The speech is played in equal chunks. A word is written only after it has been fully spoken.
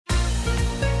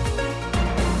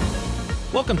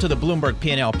Welcome to the Bloomberg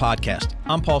P&L podcast.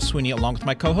 I'm Paul Sweeney along with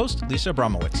my co-host, Lisa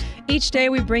Abramowicz. Each day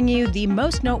we bring you the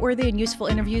most noteworthy and useful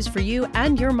interviews for you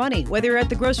and your money, whether you're at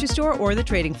the grocery store or the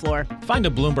trading floor. Find a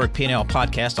Bloomberg P&L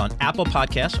podcast on Apple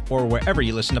Podcasts or wherever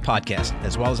you listen to podcasts,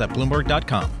 as well as at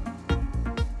Bloomberg.com.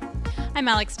 I'm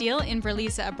Alix Steel in for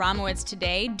Lisa Abramowicz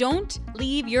today. Don't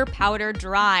leave your powder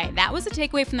dry. That was the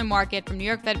takeaway from the market from New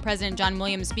York Fed President John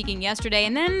Williams speaking yesterday,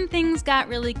 and then things got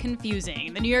really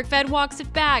confusing. The New York Fed walks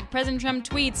it back. President Trump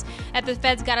tweets that the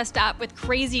Fed's got to stop with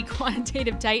crazy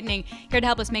quantitative tightening. Here to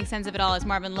help us make sense of it all is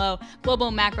Marvin Loh,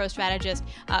 global macro strategist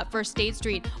for State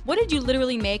Street. What did you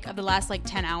literally make of the last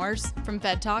 10 hours from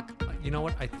Fed talk? You know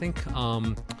what? I think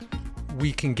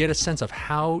we can get a sense of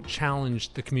how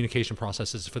challenged the communication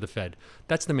process is for the Fed.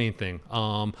 That's the main thing.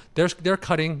 They're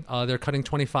cutting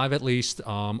 25 at least.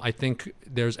 I think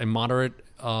there's a moderate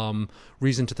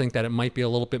reason to think that it might be a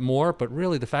little bit more, but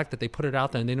really the fact that they put it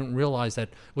out there and they didn't realize that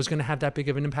it was going to have that big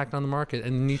of an impact on the market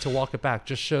and the need to walk it back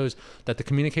just shows that the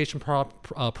communication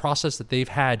process that they've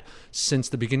had since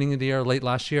the beginning of the year, late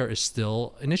last year, is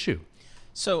still an issue.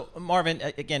 So, Marvin,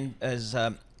 again, as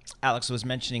Alex was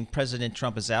mentioning, President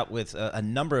Trump is out with a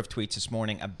number of tweets this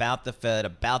morning about the Fed,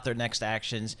 about their next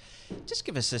actions. Just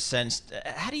give us a sense,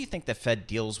 how do you think the Fed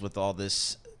deals with all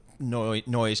this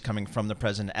noise coming from the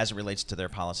president as it relates to their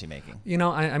policymaking? You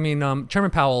know, I mean, Chairman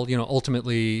Powell,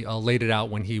 ultimately laid it out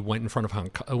when he went in front of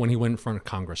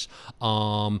Congress.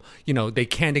 They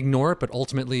can't ignore it, but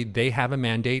ultimately they have a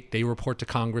mandate. They report to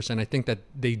Congress, and I think that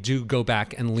they do go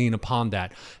back and lean upon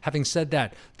that. Having said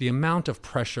that, the amount of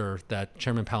pressure that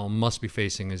Chairman Powell must be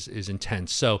facing is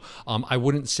intense. So I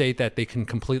wouldn't say that they can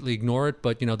completely ignore it,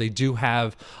 but they do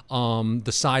have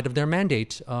the side of their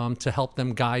mandate to help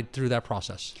them guide through that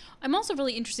process. I'm also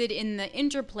really interested in the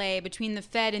interplay between the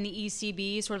Fed and the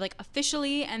ECB, sort of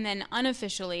officially and then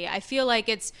unofficially. I feel like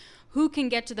it's who can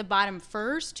get to the bottom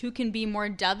first, who can be more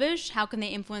dovish, how can they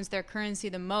influence their currency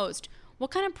the most. What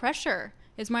kind of pressure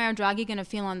is Mario Draghi going to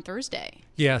feel on Thursday?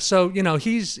 Yeah, so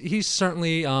he's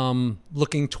certainly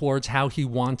looking towards how he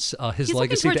wants his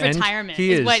legacy to end. He's looking towards retirement.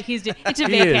 Is what he's doing. It's a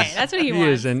vacay. That's what he wants.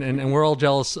 He is, and we're all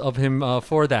jealous of him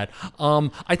for that.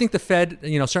 I think the Fed,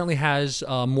 certainly has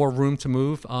more room to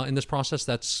move in this process.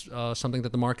 That's something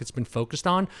that the market's been focused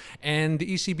on, and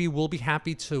the ECB will be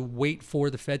happy to wait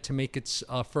for the Fed to make its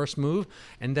first move,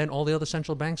 and then all the other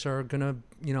central banks are going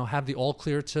to, have the all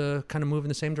clear to kind of move in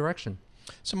the same direction.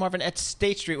 So, Marvin, at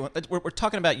State Street, we're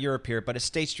talking about Europe here, but at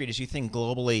State Street, as you think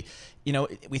globally,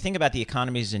 we think about the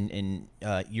economies in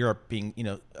Europe being,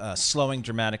 slowing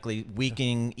dramatically,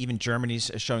 weakening. Even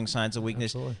Germany's showing signs of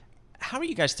weakness. Absolutely. How are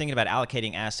you guys thinking about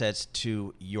allocating assets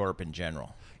to Europe in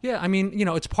general? Yeah, I mean,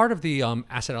 it's part of the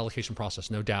asset allocation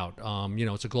process, no doubt.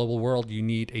 It's a global world. You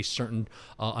need a certain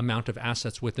amount of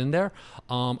assets within there.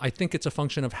 I think it's a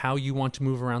function of how you want to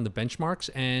move around the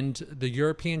benchmarks, and the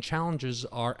European challenges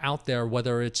are out there,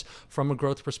 whether it's from a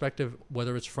growth perspective,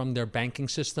 whether it's from their banking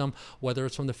system, whether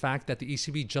it's from the fact that the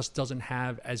ECB just doesn't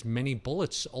have as many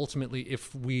bullets. Ultimately,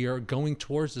 if we are going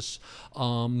towards this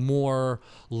more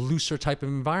looser type of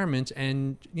environment,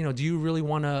 and, do you really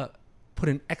want to put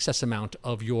an excess amount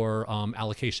of your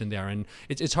allocation there? And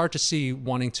it's hard to see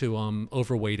wanting to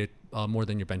overweight it more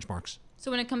than your benchmarks.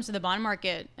 So when it comes to the bond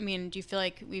market, I mean, do you feel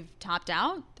like we've topped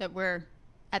out, that we're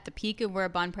at the peak of where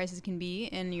bond prices can be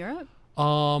in Europe?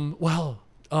 We're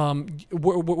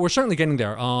certainly getting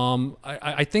there.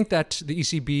 I think that the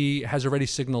ECB has already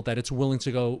signaled that it's willing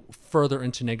to go further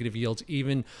into negative yields,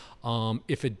 even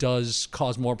if it does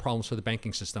cause more problems for the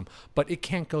banking system. But it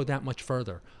can't go that much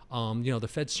further. The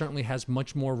Fed certainly has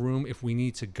much more room if we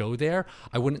need to go there.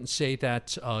 I wouldn't say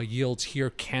that yields here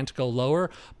can't go lower,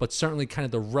 but certainly kind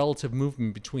of the relative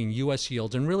movement between U.S.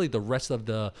 yields and really the rest of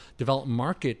the developed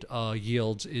market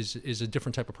yields is a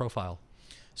different type of profile.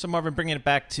 So, Marvin, bringing it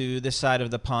back to this side of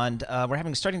the pond,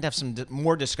 we're starting to have some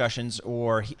more discussions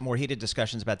or more heated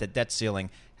discussions about the debt ceiling.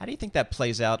 How do you think that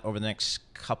plays out over the next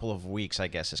couple of weeks, I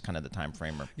guess, is kind of the time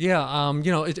framer? Yeah,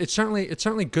 it's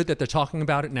certainly good that they're talking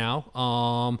about it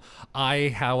now.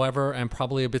 I, however, am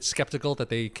probably a bit skeptical that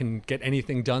they can get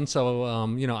anything done. So,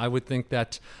 I would think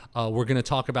that we're going to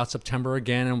talk about September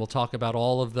again, and we'll talk about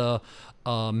all of the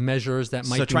measures that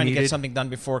might be needed. So trying to get something done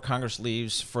before Congress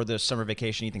leaves for the summer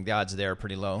vacation, you think the odds there are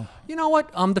pretty low? You know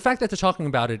what? The fact that they're talking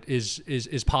about it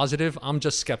is positive. I'm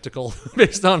just skeptical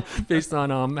based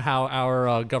on how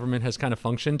our government has kind of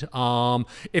functioned.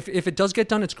 If it does get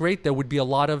done, it's great. There would be a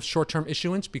lot of short-term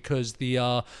issuance because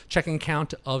the checking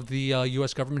account of the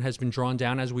U.S. government has been drawn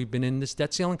down as we've been in this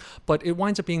debt ceiling. But it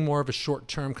winds up being more of a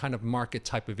short-term kind of market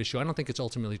type of issue. I don't think it's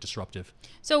ultimately disruptive.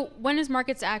 So when is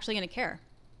markets actually going to care?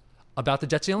 About the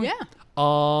debt ceiling? Yeah.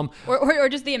 Or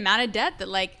just the amount of debt that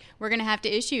we're going to have to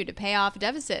issue to pay off a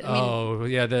deficit.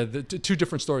 The two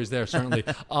different stories there, certainly.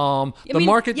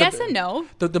 Market, yes and no.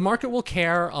 The market will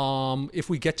care if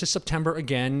we get to September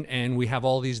again and we have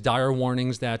all these dire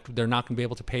warnings that they're not going to be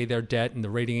able to pay their debt and the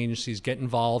rating agencies get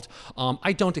involved.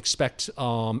 I don't expect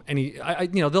any.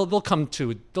 They'll come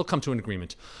to an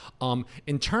agreement.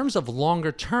 In terms of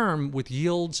longer term, with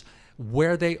yields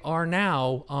where they are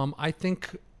now, I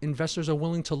think investors are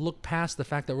willing to look past the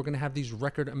fact that we're going to have these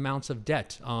record amounts of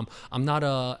debt. I'm not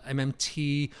a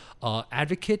MMT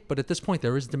advocate, but at this point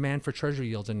there is demand for treasury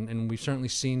yields, and we've certainly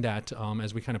seen that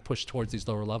as we kind of push towards these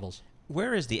lower levels.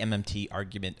 Where is the MMT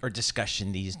argument or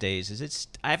discussion these days?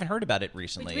 I haven't heard about it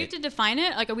recently. Do we have to define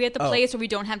it? Are we at the place where we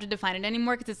don't have to define it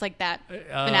anymore because it's like that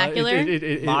vernacular?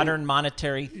 Modern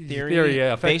monetary theory.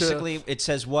 Yeah. Basically, it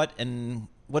says what and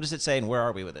what does it say, and where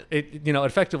are we with it? It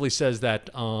effectively says that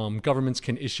governments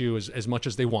can issue as much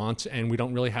as they want, and we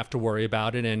don't really have to worry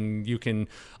about it, and you can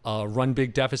run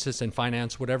big deficits and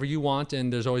finance whatever you want,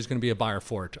 and there's always going to be a buyer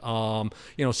for it.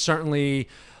 Certainly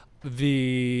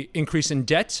the increase in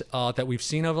debt that we've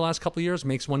seen over the last couple of years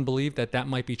makes one believe that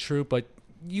might be true, but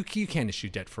you can't issue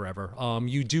debt forever.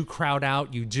 You do crowd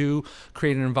out. You do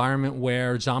create an environment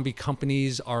where zombie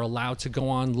companies are allowed to go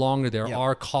on longer. There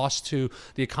are costs to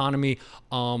the economy.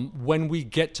 When we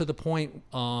get to the point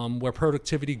where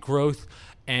productivity growth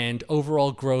and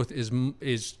overall growth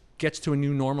gets to a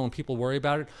new normal and people worry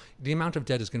about it, the amount of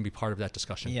debt is going to be part of that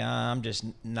discussion. Yeah, I'm just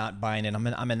not buying it.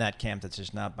 I'm in that camp that's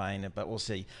just not buying it, but we'll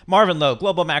see. Marvin Loh,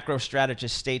 global macro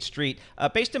strategist, State Street,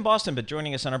 based in Boston, but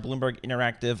joining us on our Bloomberg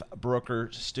Interactive Broker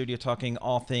Studio, talking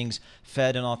all things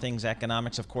Fed and all things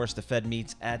economics. Of course, the Fed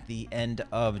meets at the end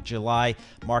of July.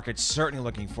 Markets certainly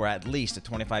looking for at least a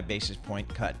 25 basis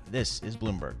point cut. This is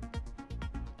Bloomberg.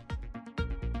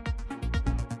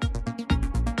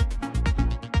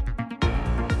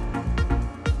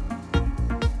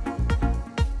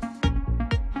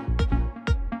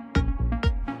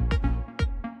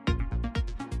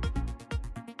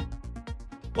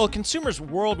 Well, consumers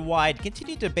worldwide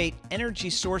continue to debate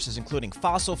energy sources, including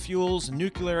fossil fuels,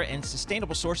 nuclear, and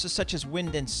sustainable sources such as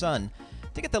wind and sun.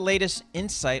 To get the latest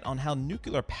insight on how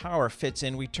nuclear power fits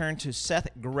in, we turn to Seth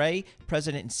Grae,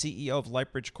 President and CEO of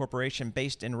Lightbridge Corporation,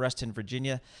 based in Reston,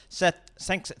 Virginia. Seth,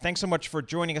 thanks so much for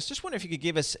joining us. Just wonder if you could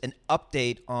give us an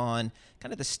update on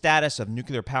kind of the status of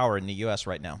nuclear power in the U.S.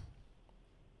 right now.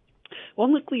 Well,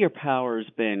 nuclear power has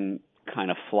been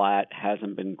kind of flat,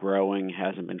 hasn't been growing,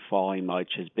 hasn't been falling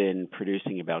much, has been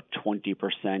producing about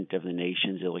 20% of the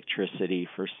nation's electricity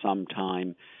for some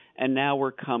time. And now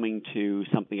we're coming to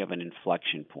something of an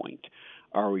inflection point.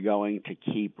 Are we going to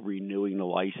keep renewing the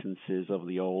licenses of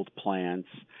the old plants?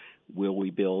 Will we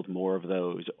build more of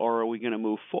those? Or are we going to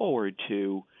move forward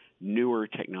to newer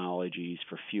technologies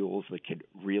for fuels that could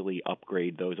really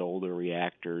upgrade those older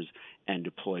reactors and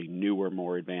deploy newer,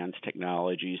 more advanced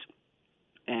technologies?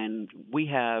 And we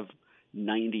have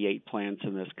 98 plants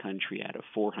in this country out of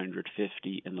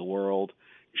 450 in the world.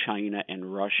 China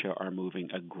and Russia are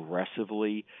moving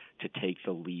aggressively to take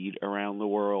the lead around the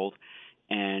world.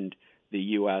 And the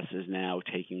U.S. is now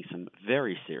taking some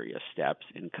very serious steps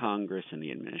in Congress and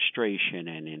the administration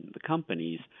and in the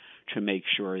companies to make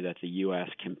sure that the U.S.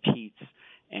 competes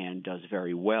and does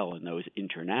very well in those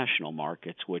international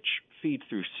markets, which feed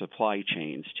through supply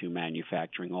chains to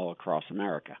manufacturing all across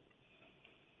America.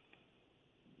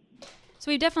 So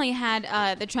we've definitely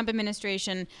had the Trump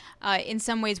administration in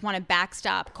some ways want to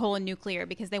backstop coal and nuclear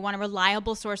because they want a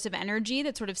reliable source of energy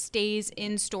that sort of stays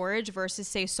in storage versus,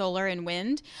 say, solar and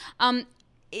wind.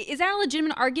 Is that a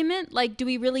legitimate argument? Like, do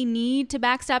we really need to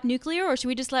backstop nuclear, or should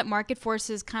we just let market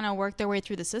forces kind of work their way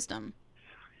through the system?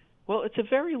 Well, it's a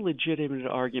very legitimate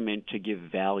argument to give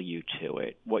value to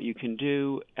it. What you can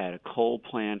do at a coal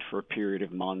plant for a period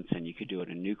of months and you could do at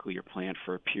a nuclear plant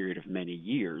for a period of many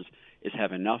years is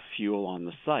have enough fuel on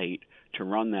the site to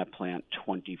run that plant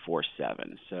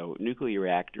 24/7. So nuclear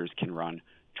reactors can run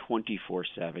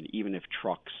 24/7, even if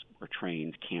trucks or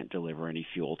trains can't deliver any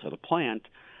fuel to the plant.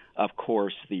 Of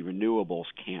course, the renewables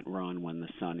can't run when the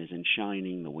sun isn't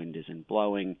shining, the wind isn't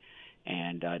blowing,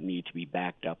 and need to be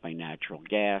backed up by natural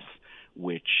gas,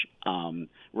 which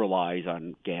relies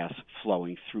on gas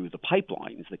flowing through the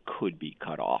pipelines that could be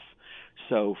cut off.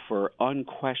 So for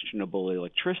unquestionable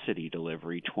electricity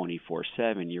delivery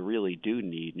 24/7, you really do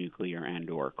need nuclear and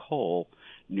or coal.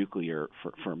 Nuclear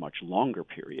for a much longer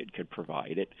period could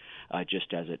provide it,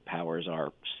 just as it powers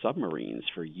our submarines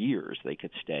for years. They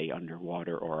could stay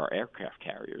underwater, or our aircraft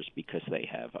carriers, because they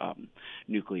have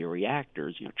nuclear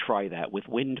reactors. Try that with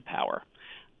wind power.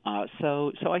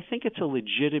 So I think it's a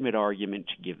legitimate argument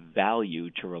to give value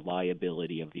to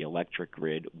reliability of the electric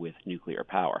grid with nuclear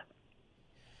power.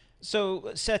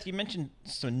 So, Seth, you mentioned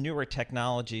some newer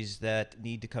technologies that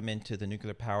need to come into the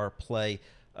nuclear power play.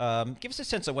 Give us a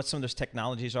sense of what some of those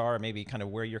technologies are, or maybe kind of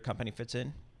where your company fits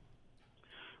in.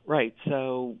 Right.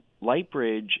 So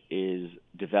Lightbridge is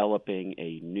developing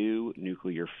a new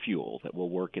nuclear fuel that will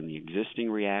work in the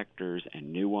existing reactors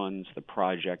and new ones. The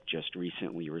project just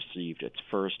recently received its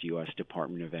first U.S.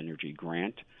 Department of Energy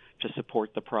grant to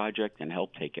support the project and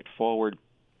help take it forward.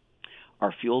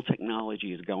 Our fuel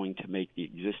technology is going to make the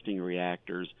existing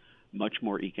reactors much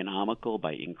more economical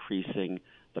by increasing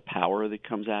the power that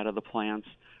comes out of the plants,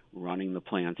 running the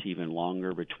plants even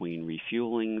longer between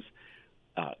refuelings,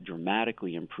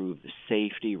 dramatically improve the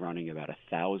safety, running about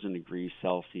 1,000 degrees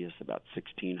Celsius, about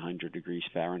 1,600 degrees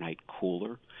Fahrenheit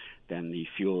cooler than the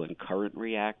fuel and current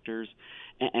reactors,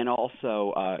 and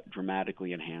also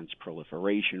dramatically enhance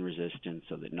proliferation resistance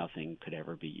so that nothing could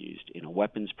ever be used in a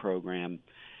weapons program.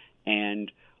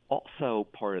 And also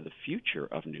part of the future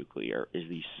of nuclear is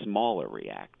these smaller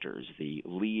reactors. The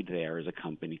lead there is a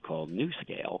company called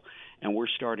NuScale, and we're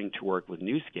starting to work with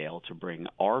NuScale to bring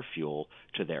our fuel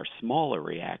to their smaller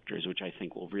reactors, which I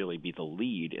think will really be the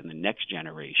lead in the next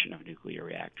generation of nuclear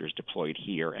reactors deployed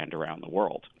here and around the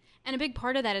world. And a big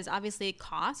part of that is obviously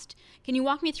cost. Can you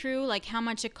walk me through like how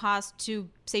much it costs to,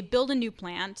 say, build a new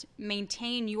plant,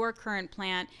 maintain your current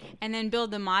plant, and then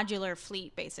build the modular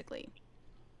fleet, basically?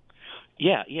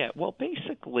 Yeah. Well,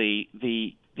 basically,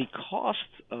 the costs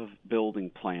of building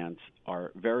plants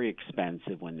are very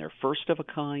expensive when they're first of a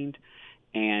kind,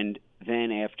 and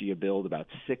then after you build about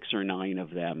 6 or 9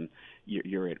 of them,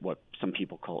 you're at what some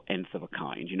people call nth of a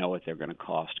kind. You know what they're going to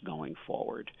cost going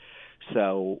forward.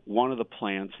 So one of the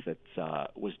plants that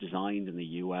was designed in the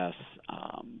U.S.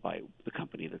 By the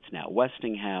company that's now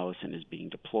Westinghouse and is being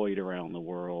deployed around the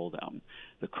world.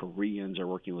 The Koreans are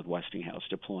working with Westinghouse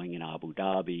deploying in Abu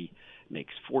Dhabi.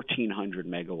 Makes 1,400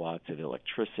 megawatts of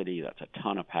electricity. That's a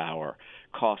ton of power.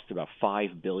 Cost about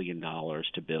 $5 billion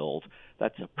to build.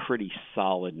 That's a pretty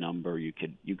solid number. You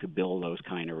could build those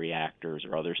kind of reactors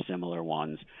or other similar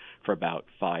ones for about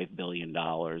 $5 billion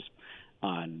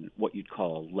on what you'd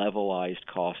call a levelized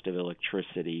cost of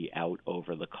electricity out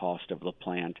over the cost of the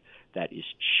plant that is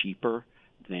cheaper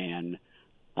than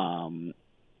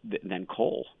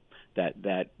coal.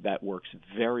 That works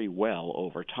very well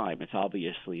over time. It's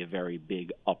obviously a very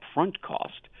big upfront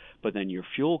cost, but then your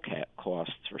fuel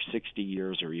costs for 60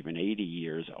 years or even 80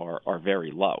 years are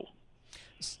very low.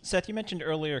 Seth, you mentioned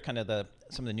earlier kind of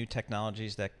some of the new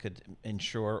technologies that could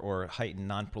ensure or heighten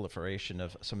non-proliferation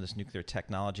of some of this nuclear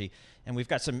technology. And we've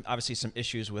got obviously some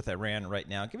issues with Iran right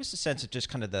now. Give us a sense of just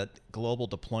kind of the global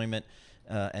deployment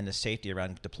and the safety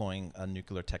around deploying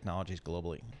nuclear technologies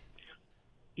globally.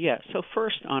 Yeah, so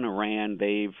first on Iran,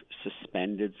 they've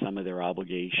suspended some of their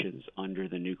obligations under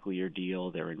the nuclear deal.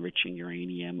 They're enriching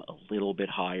uranium a little bit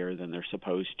higher than they're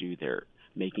supposed to. They're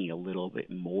making a little bit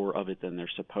more of it than they're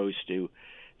supposed to.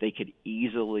 They could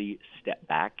easily step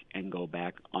back and go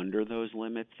back under those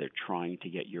limits. They're trying to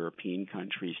get European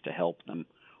countries to help them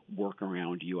work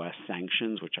around U.S.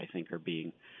 sanctions, which I think are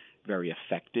being very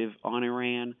effective on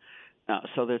Iran.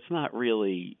 So that's not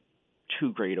really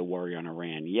too great a worry on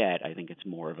Iran yet. I think it's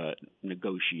more of a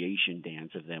negotiation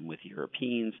dance of them with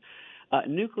Europeans.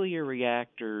 Nuclear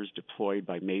reactors deployed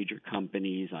by major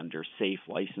companies under safe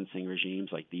licensing regimes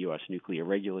like the U.S. Nuclear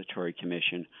Regulatory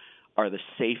Commission are the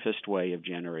safest way of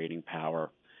generating power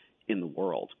in the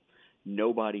world.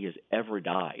 Nobody has ever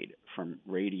died from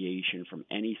radiation from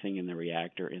anything in the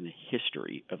reactor in the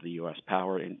history of the U.S.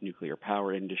 power and nuclear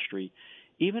power industry.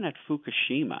 Even at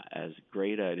Fukushima, as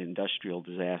great an industrial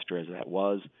disaster as that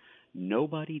was,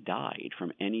 nobody died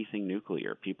from anything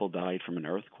nuclear. People died from an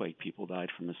earthquake, people died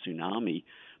from a tsunami,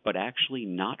 but actually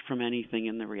not from anything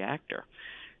in the reactor.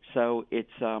 So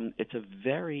it's a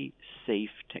very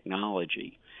safe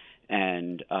technology.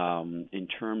 And in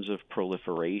terms of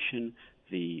proliferation,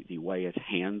 the way it's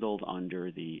handled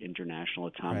under the International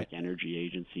Atomic Energy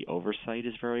Agency oversight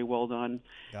is very well done.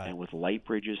 And with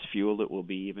Lightbridge's fuel, it will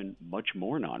be even much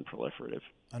more non-proliferative.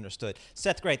 Understood.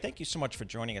 Seth Grae, thank you so much for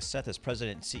joining us. Seth is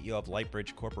President and CEO of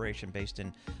Lightbridge Corporation based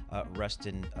in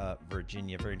Reston,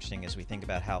 Virginia. Very interesting as we think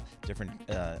about how different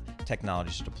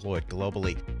technologies are deployed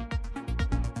globally.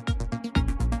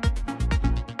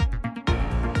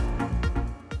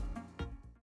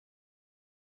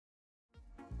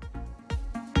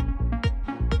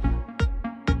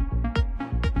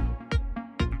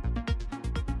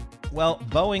 Well,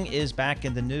 Boeing is back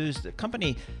in the news. The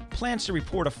company plans to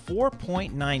report a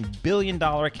 $4.9 billion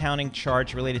accounting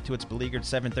charge related to its beleaguered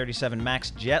 737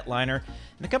 MAX jetliner.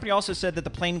 And the company also said that the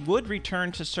plane would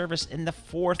return to service in the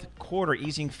fourth quarter,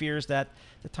 easing fears that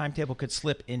the timetable could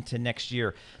slip into next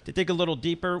year. To dig a little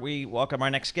deeper, we welcome our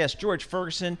next guest, George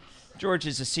Ferguson. George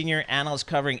is a senior analyst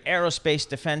covering aerospace,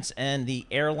 defense, and the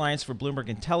airlines for Bloomberg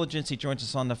Intelligence. He joins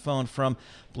us on the phone from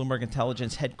Bloomberg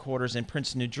Intelligence headquarters in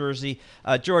Princeton, New Jersey.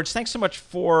 George, thanks so much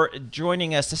for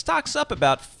joining us. The stock's up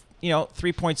about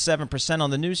 3.7%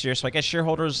 on the news here, so I guess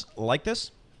shareholders like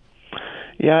this?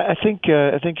 Yeah, I think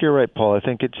you're right, Paul. I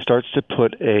think it starts to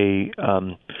put a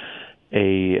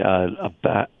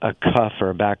cuff or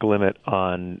a back limit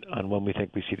on when we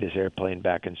think we see this airplane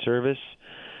back in service,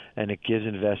 and it gives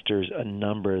investors a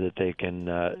number that they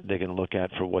can look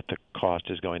at for what the cost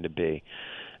is going to be.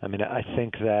 I mean, I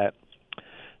think that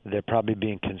they're probably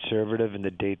being conservative in the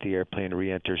date the airplane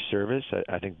re-enters service.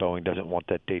 I think Boeing doesn't want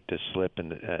that date to slip,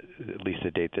 and at least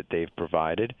the date that they've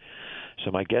provided.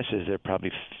 So my guess is they're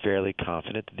probably fairly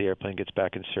confident that the airplane gets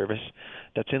back in service.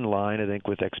 That's in line, I think,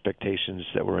 with expectations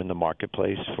that were in the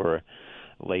marketplace for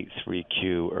late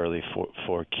 3Q, early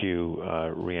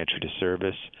 4Q re-entry to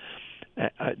service.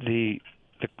 The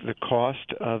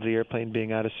cost of the airplane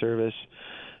being out of service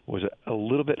was a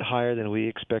little bit higher than we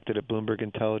expected at Bloomberg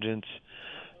Intelligence.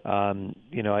 I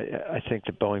think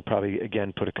that Boeing probably,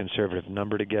 again, put a conservative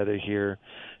number together here,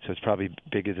 so it's probably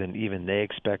bigger than even they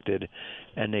expected,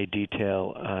 and they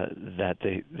detail that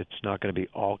it's not going to be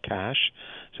all cash,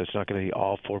 so it's not going to be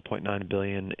all $4.9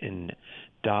 billion in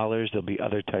dollars. There'll be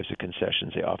other types of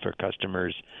concessions they offer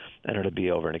customers, and it'll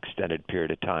be over an extended period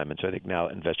of time. And so I think now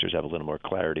investors have a little more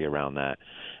clarity around that,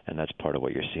 and that's part of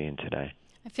what you're seeing today.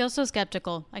 I feel so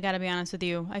skeptical. I got to be honest with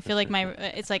you. I feel like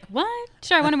it's like, what?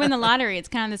 Sure, I want to win the lottery. It's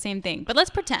kind of the same thing. But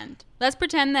let's pretend. Let's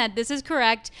pretend that this is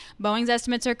correct. Boeing's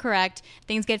estimates are correct.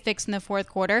 Things get fixed in the fourth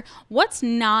quarter. What's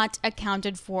not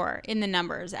accounted for in the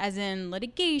numbers, as in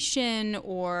litigation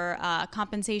or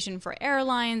compensation for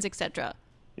airlines, et cetera?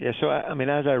 Yeah, so I mean,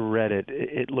 as I read it,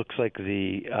 it looks like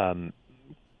the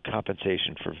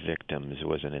compensation for victims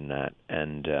wasn't in that,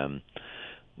 and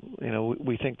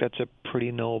we think that's a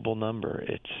pretty knowable number.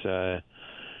 It's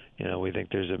we think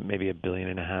there's maybe $1.5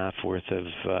 billion worth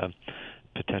of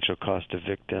potential cost of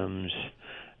victims,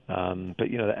 but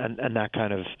and that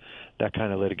kind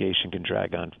of litigation can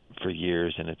drag on for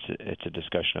years, and it's a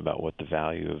discussion about what the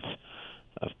value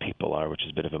of people are, which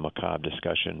is a bit of a macabre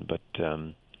discussion, but.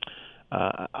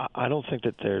 I don't think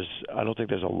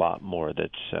there's a lot more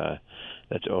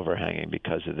that's overhanging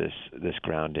because of this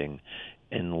grounding,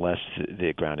 unless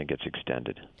the grounding gets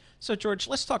extended. So, George,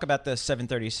 let's talk about the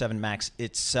 737 MAX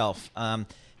itself. Do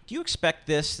you expect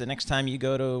this the next time you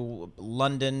go to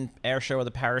London Air Show or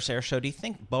the Paris Air Show? Do you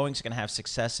think Boeing's going to have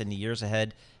success in the years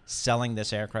ahead selling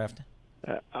this aircraft?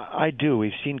 I do.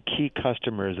 We've seen key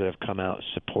customers that have come out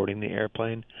supporting the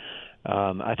airplane.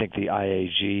 I think the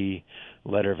IAG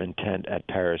letter of intent at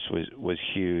Paris was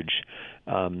huge,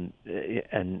 and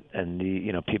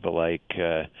the people like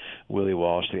Willie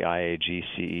Walsh, the IAG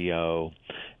CEO,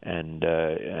 and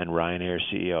Ryanair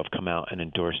CEO have come out and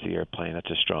endorsed the airplane. That's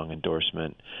a strong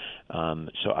endorsement.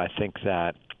 So I think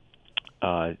that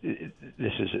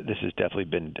this has definitely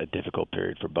been a difficult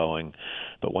period for Boeing,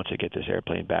 but once they get this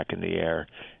airplane back in the air,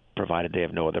 provided they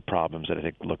have no other problems, and I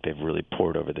think, they've really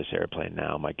poured over this airplane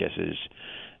now. My guess is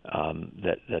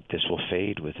that this will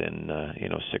fade within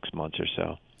 6 months or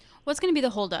so. What's going to be the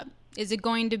holdup? Is it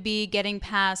going to be getting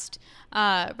past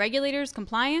regulators'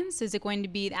 compliance? Is it going to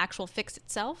be the actual fix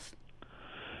itself?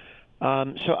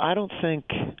 So I don't think.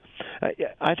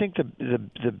 I think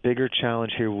the bigger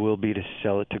challenge here will be to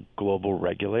sell it to global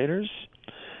regulators,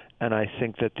 and I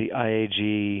think that the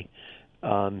IAG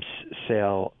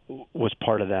sale was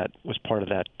part of that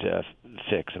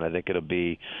fix, and I think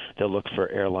they'll look for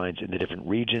airlines in the different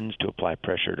regions to apply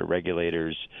pressure to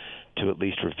regulators to at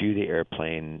least review the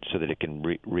airplane so that it can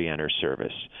re-enter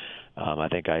service. I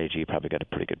think IAG probably got a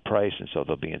pretty good price, and so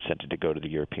they'll be incented to go to the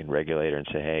European regulator and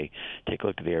say, hey, take a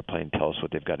look at the airplane, tell us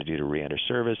what they've got to do to re-enter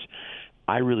service.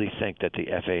 I really think that the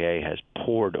FAA has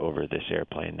poured over this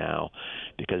airplane now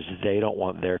because they don't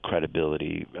want their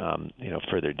credibility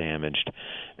further damaged.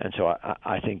 And so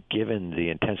I think given the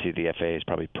intensity the FAA has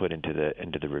probably put into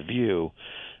the review,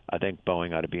 I think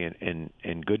Boeing ought to be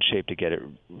in good shape to get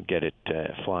it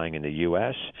flying in the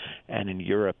U.S. and in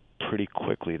Europe pretty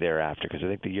quickly thereafter, because I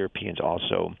think the Europeans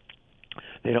also,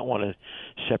 they don't want to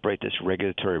separate this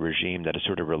regulatory regime that has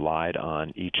sort of relied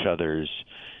on each other's,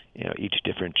 each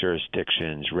different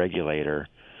jurisdiction's regulator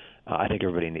I think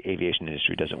everybody in the aviation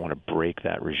industry doesn't want to break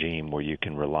that regime where you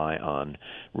can rely on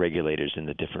regulators in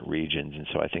the different regions. And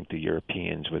so I think the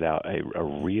Europeans, without a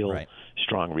real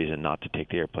strong reason not to take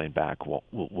the airplane back,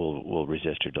 will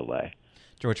resist or delay.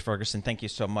 George Ferguson, thank you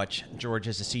so much. George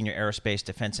is a senior aerospace,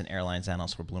 defense, and airlines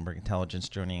analyst for Bloomberg Intelligence,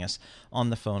 joining us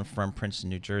on the phone from Princeton,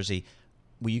 New Jersey.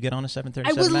 Will you get on a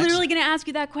 737 I was MAX? literally going to ask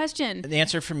you that question. The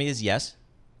answer for me is yes,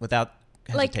 without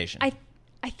hesitation.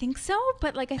 I think so,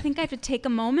 but I think I have to take a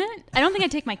moment. I don't think I'd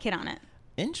take my kid on it.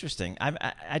 Interesting.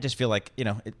 I just feel like,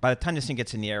 by the time this thing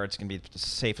gets in the air, it's going to be the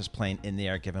safest plane in the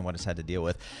air, given what it's had to deal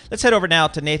with. Let's head over now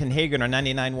to Nathan Hager, our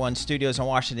 99.1 studios in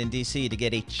Washington, D.C., to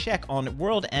get a check on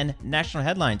world and national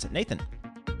headlines. Nathan.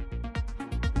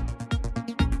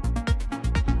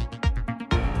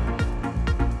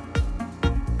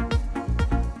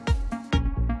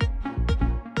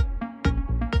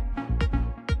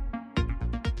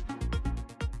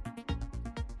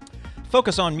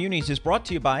 Focus on Munis is brought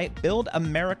to you by Build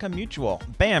America Mutual.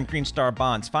 BAM Green Star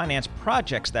Bonds finance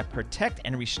projects that protect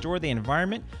and restore the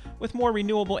environment with more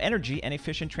renewable energy and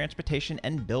efficient transportation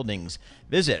and buildings.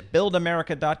 Visit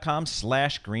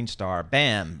buildamerica.com/greenstar.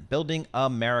 BAM, Building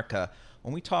America.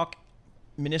 When we talk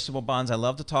municipal bonds, I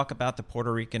love to talk about the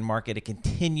Puerto Rican market. It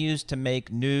continues to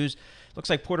make news. Looks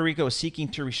like Puerto Rico is seeking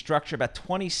to restructure about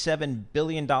 $27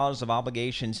 billion of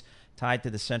obligations tied to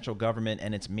the central government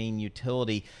and its main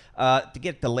utility. To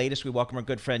get the latest, we welcome our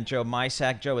good friend Joe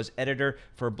Mysak. Joe is editor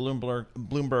for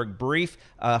Bloomberg Brief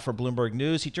for Bloomberg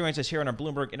News. He joins us here in our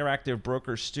Bloomberg Interactive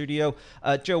Brokers studio.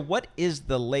 Joe, what is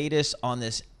the latest on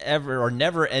this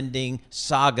never-ending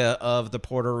saga of the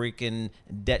Puerto Rican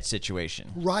debt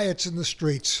situation? Riots in the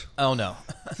streets. Oh no!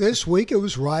 This week it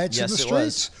was riots in the Yes, it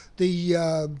streets. was. The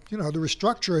the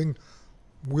restructuring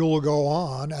will go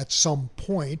on at some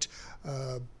point.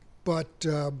 But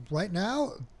right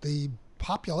now, the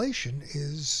population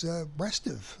is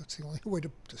restive. That's the only way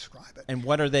to describe it. And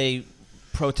what are they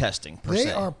protesting, per se?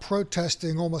 They are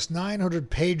protesting almost 900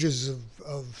 pages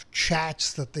of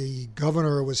chats that the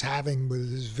governor was having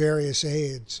with his various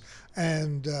aides,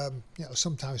 and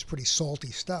sometimes pretty salty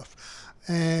stuff.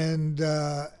 And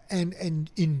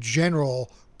in general,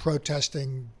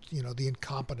 protesting the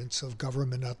incompetence of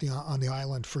government on the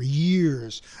island for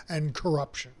years and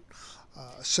corruption.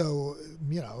 So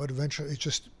it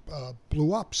just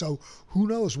blew up. So who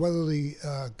knows whether the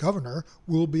governor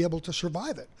will be able to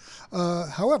survive it.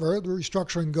 However, the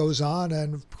restructuring goes on,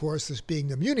 and of course, this being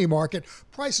the muni market,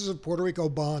 prices of Puerto Rico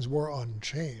bonds were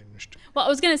unchanged. Well, I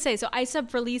was going to say, so I subbed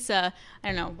for Lisa,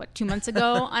 2 months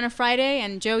ago on a Friday,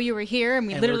 and Joe, you were here, and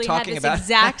we literally had this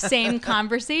exact same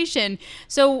conversation.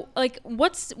 So,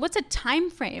 what's a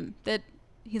time frame that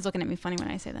he's looking at me funny when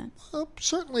I say that?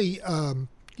 Certainly.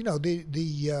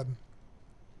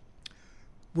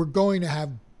 We're going to have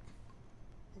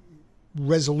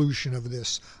resolution of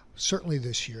this certainly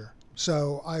this year.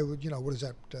 So I would, what is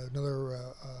that? Another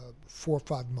 4 or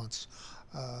 5 months.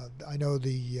 I know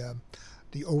the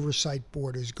oversight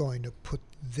board is going to put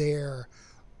their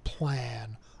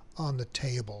plan on the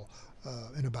table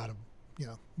in about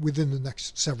within the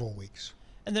next several weeks.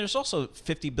 And there's also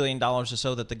 $50 billion or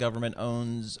so that the government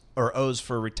owns or owes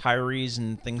for retirees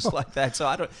and things like that.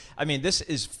 So this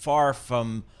is far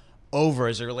from over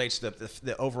as it relates to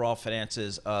the overall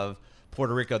finances of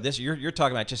Puerto Rico. You're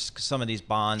talking about just some of these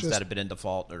bonds that have been in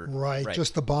default, right?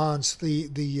 Just the bonds. The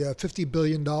 $50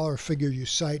 billion figure you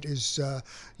cite is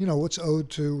what's owed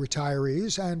to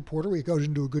retirees, and Puerto Rico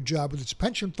didn't do a good job with its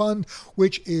pension fund,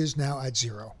 which is now at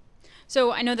zero.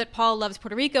 So I know that Paul loves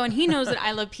Puerto Rico, and he knows that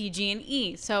I love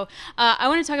PG&E. So I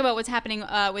want to talk about what's happening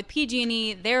with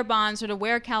PG&E, their bonds, sort of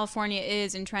where California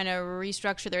is in trying to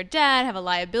restructure their debt, have a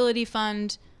liability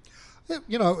fund.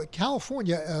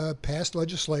 California passed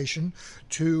legislation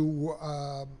to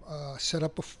set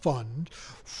up a fund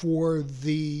for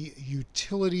the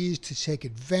utilities to take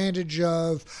advantage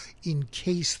of in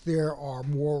case there are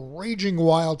more raging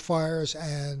wildfires,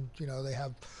 and they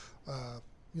have.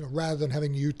 Rather than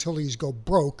having the utilities go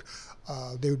broke,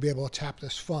 they would be able to tap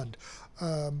this fund.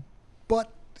 But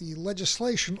the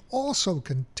legislation also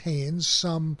contains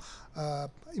some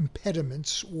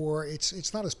impediments, or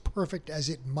it's not as perfect as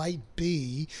it might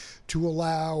be, to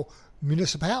allow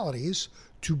municipalities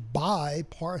to buy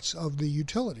parts of the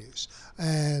utilities,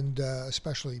 and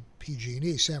especially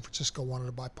PG&E. San Francisco wanted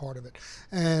to buy part of it.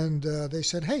 And they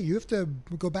said, hey, you have to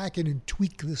go back in and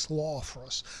tweak this law for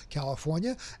us,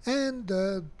 California. And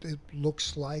it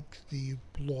looks like the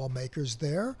lawmakers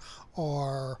there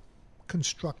are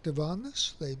constructive on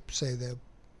this. They say they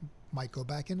might go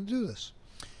back in and do this.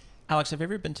 Alix, have you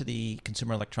ever been to the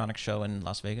Consumer Electronics Show in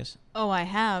Las Vegas? Oh, I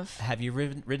have. Have you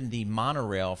ridden the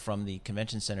monorail from the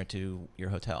convention center to your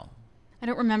hotel? I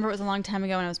don't remember. It was a long time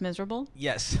ago when I was miserable.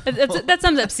 Yes. That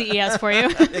sums up CES for you.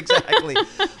 Exactly.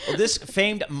 Well, this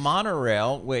famed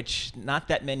monorail, which not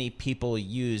that many people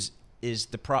use, is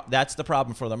that's the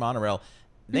problem for the monorail.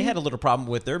 They had a little problem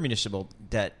with their municipal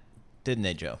debt, didn't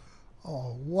they, Joe?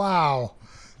 Oh, wow.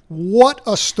 What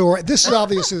a story. This is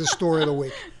obviously the story of the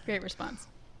week. Great response.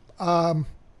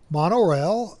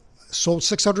 Monorail sold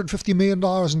 $650 million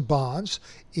in bonds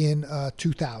in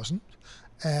 2000,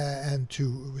 and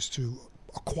it was to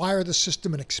acquire the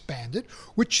system and expand it,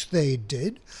 which they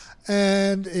did.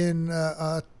 And in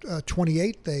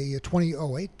 2008, they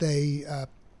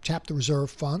tapped the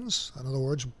reserve funds. In other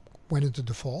words, went into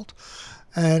default.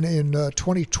 And in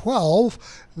 2010,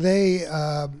 they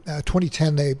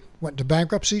went into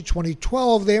bankruptcy.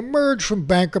 2012, they emerged from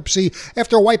bankruptcy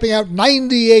after wiping out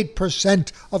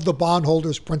 98% of the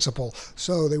bondholders' principal.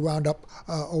 So they wound up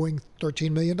owing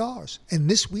 $13 million. And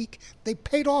this week, they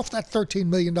paid off that $13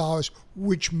 million,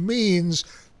 which means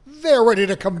they're ready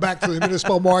to come back to the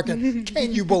municipal market.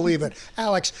 Can you believe it?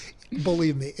 Alix,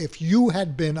 believe me, if you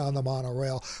had been on the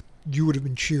monorail, you would have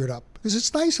been cheered up. Because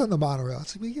it's nice on the monorail.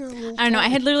 It's like, I don't know. I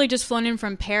had literally just flown in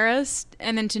from Paris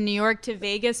and then to New York to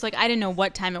Vegas. Like, I didn't know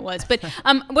what time it was. But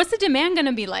what's the demand going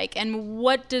to be like? And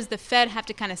what does the Fed have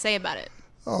to kind of say about it?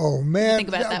 Oh, man. Think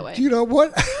about it that way. You know,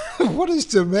 what is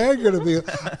demand going to be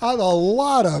on a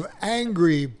lot of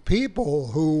angry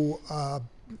people who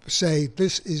say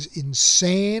this is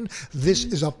insane. This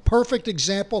is a perfect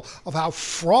example of how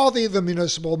frothy the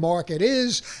municipal market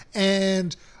is.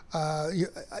 And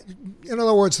in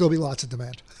other words, there'll be lots of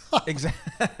demand.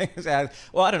 Exactly.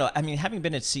 Well, I don't know. I mean, having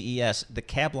been at CES, the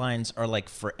cab lines are like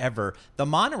forever. The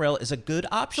monorail is a good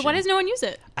option. So why does no one use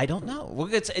it? I don't know. Well,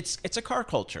 it's a car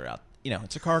culture out.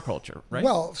 It's a car culture, right?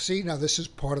 Well, see, now this is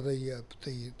part of the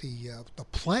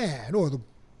plan, or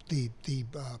the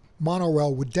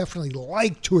monorail would definitely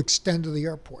like to extend to the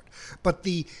airport, but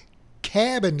the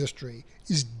cab industry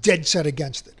is dead set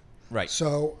against it. Right.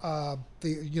 So,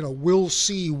 we'll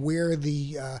see where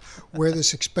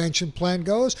this expansion plan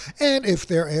goes, and if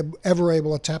they're ever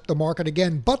able to tap the market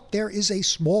again. But there is a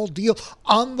small deal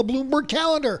on the Bloomberg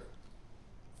calendar.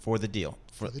 For the deal.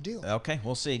 For the deal. Okay,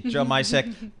 we'll see. Joe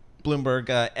Mysak, Bloomberg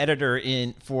editor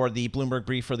for the Bloomberg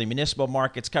Brief for the municipal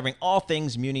markets, covering all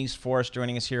things munis for us,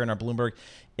 joining us here in our Bloomberg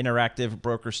Interactive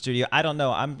Broker Studio. I don't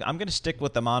know. I'm going to stick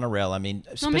with the monorail. I mean,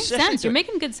 it makes sense. You're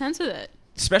making good sense with it.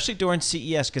 Especially during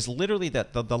CES, because literally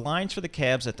the lines for the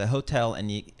cabs at the hotel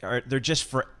they're just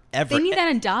forever. They need that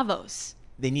in Davos.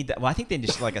 They need that. Well, I think they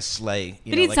just like a sleigh.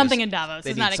 They need something in Davos. They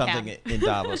it's need not a something cab. in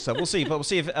Davos. So we'll see. But we'll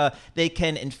see if they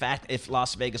can. In fact, if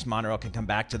Las Vegas monorail can come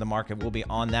back to the market, we'll be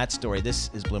on that story. This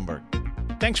is Bloomberg.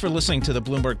 Thanks for listening to the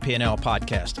Bloomberg P&L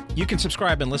podcast. You can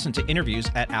subscribe and listen to interviews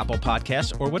at Apple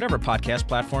Podcasts or whatever podcast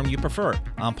platform you prefer.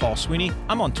 I'm Paul Sweeney.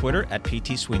 I'm on Twitter at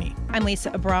PT Sweeney. I'm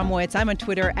Lisa Abramowicz. I'm on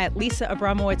Twitter at Lisa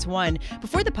Abramowicz1.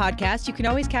 Before the podcast, you can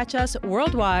always catch us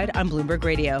worldwide on Bloomberg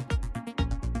Radio.